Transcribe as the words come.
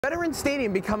Veterans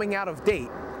Stadium becoming out of date,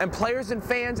 and players and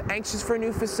fans anxious for a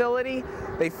new facility,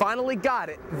 they finally got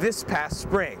it this past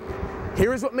spring.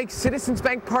 Here is what makes Citizens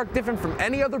Bank Park different from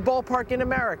any other ballpark in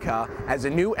America as a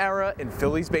new era in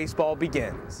Phillies baseball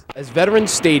begins. As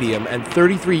Veterans Stadium and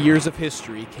 33 years of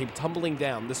history came tumbling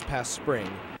down this past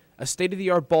spring, a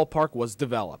state-of-the-art ballpark was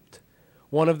developed.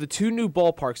 One of the two new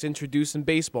ballparks introduced in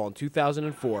baseball in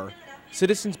 2004,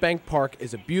 Citizens Bank Park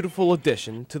is a beautiful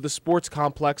addition to the sports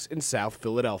complex in South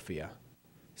Philadelphia.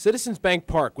 Citizens Bank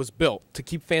Park was built to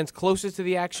keep fans closer to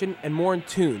the action and more in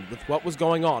tune with what was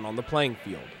going on the playing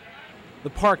field. The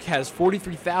park has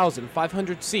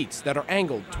 43,500 seats that are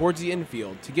angled towards the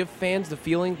infield to give fans the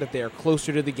feeling that they are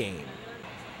closer to the game.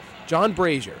 John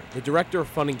Brazier, the director of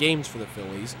fun and games for the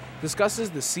Phillies, discusses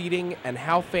the seating and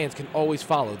how fans can always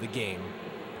follow the game.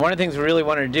 One of the things we really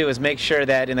wanted to do is make sure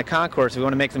that in the concourse we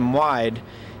want to make them wide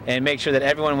and make sure that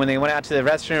everyone, when they went out to the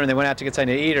restroom or they went out to get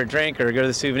something to eat or drink or go to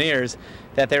the souvenirs,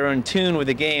 that they were in tune with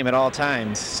the game at all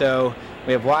times. So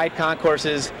we have wide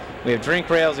concourses, we have drink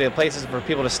rails, we have places for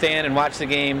people to stand and watch the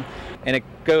game, and it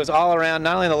goes all around,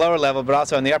 not only on the lower level but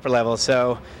also on the upper level.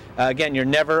 So again, you're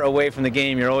never away from the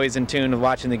game, you're always in tune with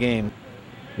watching the game.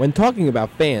 When talking about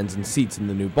fans and seats in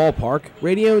the new ballpark,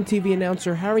 radio and TV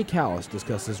announcer Harry Callis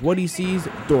discusses what he sees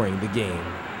during the game.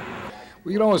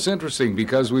 Well, you know, it's interesting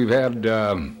because we've had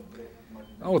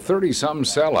 30-something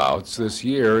sellouts this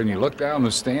year, and you look down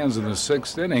the stands in the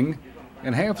sixth inning,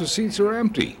 and half the seats are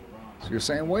empty. So you're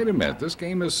saying, wait a minute, this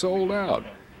game is sold out.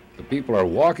 The people are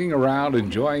walking around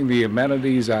enjoying the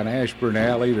amenities on Ashburn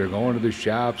Alley. They're going to the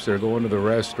shops, they're going to the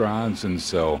restaurants, and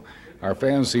so our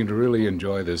fans seem to really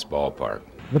enjoy this ballpark.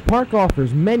 The park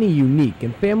offers many unique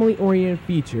and family-oriented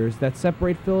features that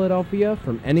separate Philadelphia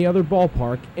from any other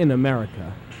ballpark in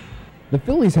America. The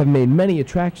Phillies have made many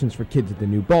attractions for kids at the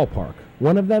new ballpark.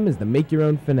 One of them is the Make Your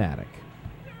Own Fanatic.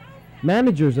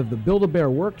 Managers of the Build-A-Bear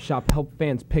workshop help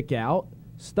fans pick out,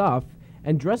 stuff,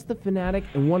 and dress the Fanatic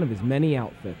in one of his many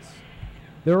outfits.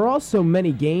 There are also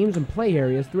many games and play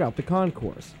areas throughout the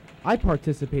concourse. I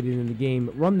participated in the game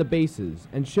Run the Bases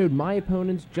and showed my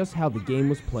opponents just how the game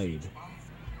was played.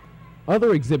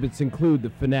 Other exhibits include the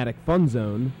Fanatic Fun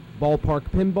Zone, ballpark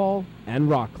pinball, and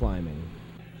rock climbing.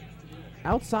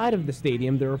 Outside of the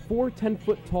stadium, there are 4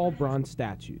 10-foot-tall bronze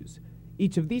statues.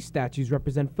 Each of these statues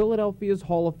represent Philadelphia's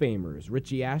Hall of Famers,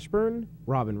 Richie Ashburn,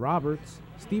 Robin Roberts,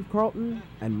 Steve Carlton,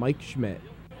 and Mike Schmidt.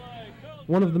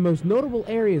 One of the most notable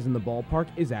areas in the ballpark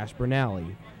is Ashburn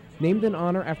Alley. Named in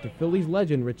honor after Phillies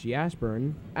legend Richie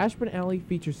Ashburn, Ashburn Alley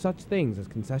features such things as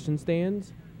concession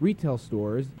stands, retail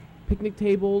stores, picnic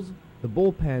tables, the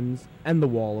bullpens, and the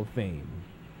Wall of Fame.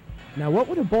 Now, what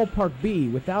would a ballpark be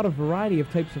without a variety of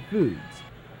types of foods?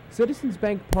 Citizens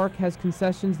Bank Park has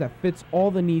concessions that fits all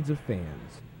the needs of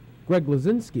fans. Greg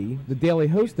Lazinski, the daily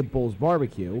host of Bull's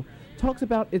Barbecue, talks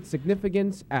about its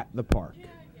significance at the park.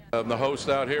 I'm the host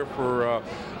out here for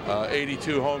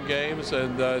 82 home games,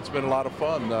 and it's been a lot of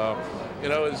fun. You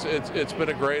know, it's been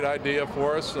a great idea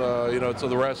for us. You know, it's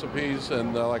the recipes,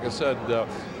 and like I said,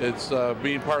 it's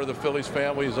being part of the Phillies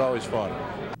family is always fun.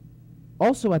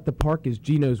 Also at the park is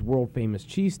Gino's world-famous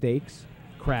cheesesteaks,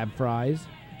 crab fries,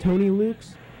 Tony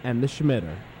Luke's, and the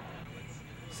Schmitter.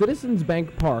 Citizens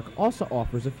Bank Park also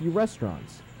offers a few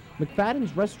restaurants.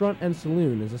 McFadden's Restaurant and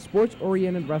Saloon is a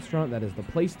sports-oriented restaurant that is the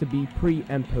place to be pre-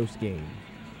 and post-game.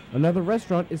 Another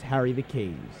restaurant is Harry the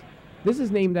K's. This is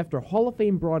named after Hall of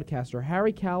Fame broadcaster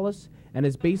Harry Callis and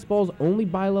is baseball's only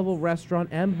bi-level restaurant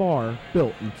and bar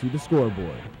built into the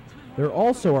scoreboard. There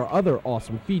also are other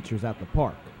awesome features at the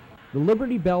park. The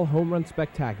Liberty Bell Home Run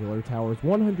Spectacular towers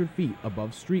 100 feet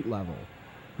above street level.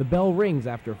 The bell rings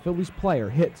after a Phillies player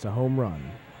hits a home run.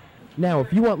 Now,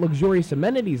 if you want luxurious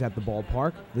amenities at the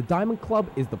ballpark, the Diamond Club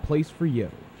is the place for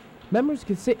you. Members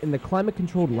can sit in the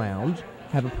climate-controlled lounge,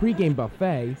 have a pregame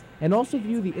buffet, and also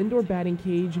view the indoor batting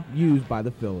cage used by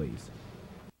the Phillies.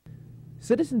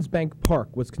 Citizens Bank Park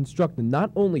was constructed not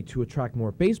only to attract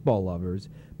more baseball lovers,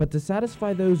 but to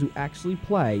satisfy those who actually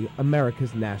play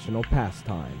America's national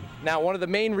pastime. Now, one of the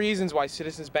main reasons why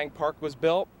Citizens Bank Park was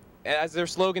built, as their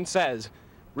slogan says,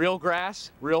 real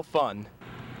grass, real fun.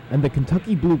 And the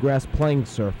Kentucky Bluegrass playing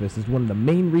surface is one of the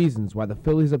main reasons why the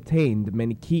Phillies obtained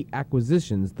many key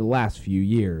acquisitions the last few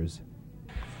years.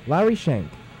 Larry Schenk,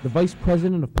 the Vice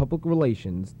President of Public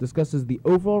Relations, discusses the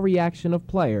overall reaction of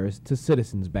players to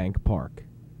Citizens Bank Park.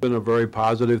 It's been a very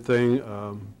positive thing.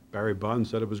 Barry Bunn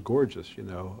said it was gorgeous, you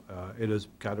know. It has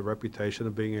got a reputation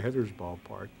of being a hitter's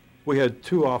ballpark. We had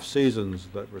 2 off seasons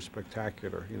that were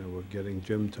spectacular, you know, with getting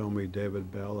Jim Thome,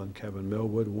 David Bell, and Kevin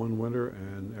Millwood one winter,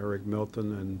 and Eric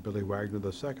Milton and Billy Wagner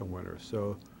the second winter.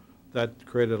 So that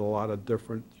created a lot of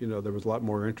different, there was a lot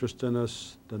more interest in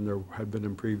us than there had been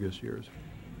in previous years.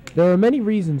 There are many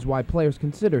reasons why players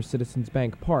consider Citizens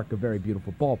Bank Park a very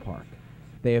beautiful ballpark.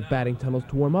 They have batting tunnels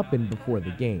to warm up in before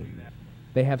the game.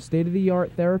 They have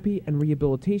state-of-the-art therapy and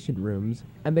rehabilitation rooms,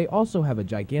 and they also have a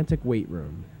gigantic weight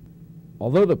room.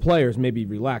 Although the players may be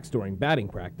relaxed during batting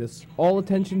practice, all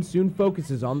attention soon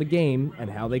focuses on the game and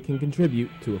how they can contribute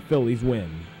to a Phillies win.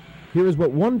 Here is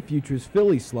what one Futures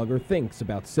Phillies slugger thinks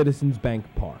about Citizens Bank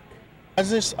Park. I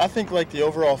think like the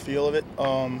overall feel of it,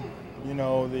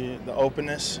 the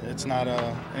openness. It's not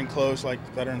enclosed like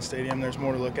Veterans Stadium. There's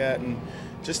more to look at, and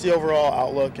just the overall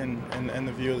outlook and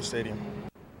the view of the stadium.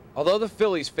 Although the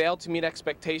Phillies failed to meet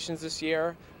expectations this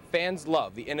year, fans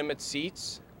love the intimate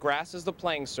seats, grass as the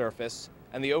playing surface,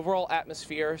 and the overall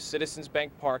atmosphere Citizens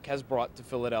Bank Park has brought to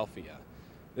Philadelphia.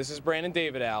 This is Brandon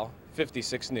Davidow,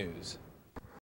 56 News.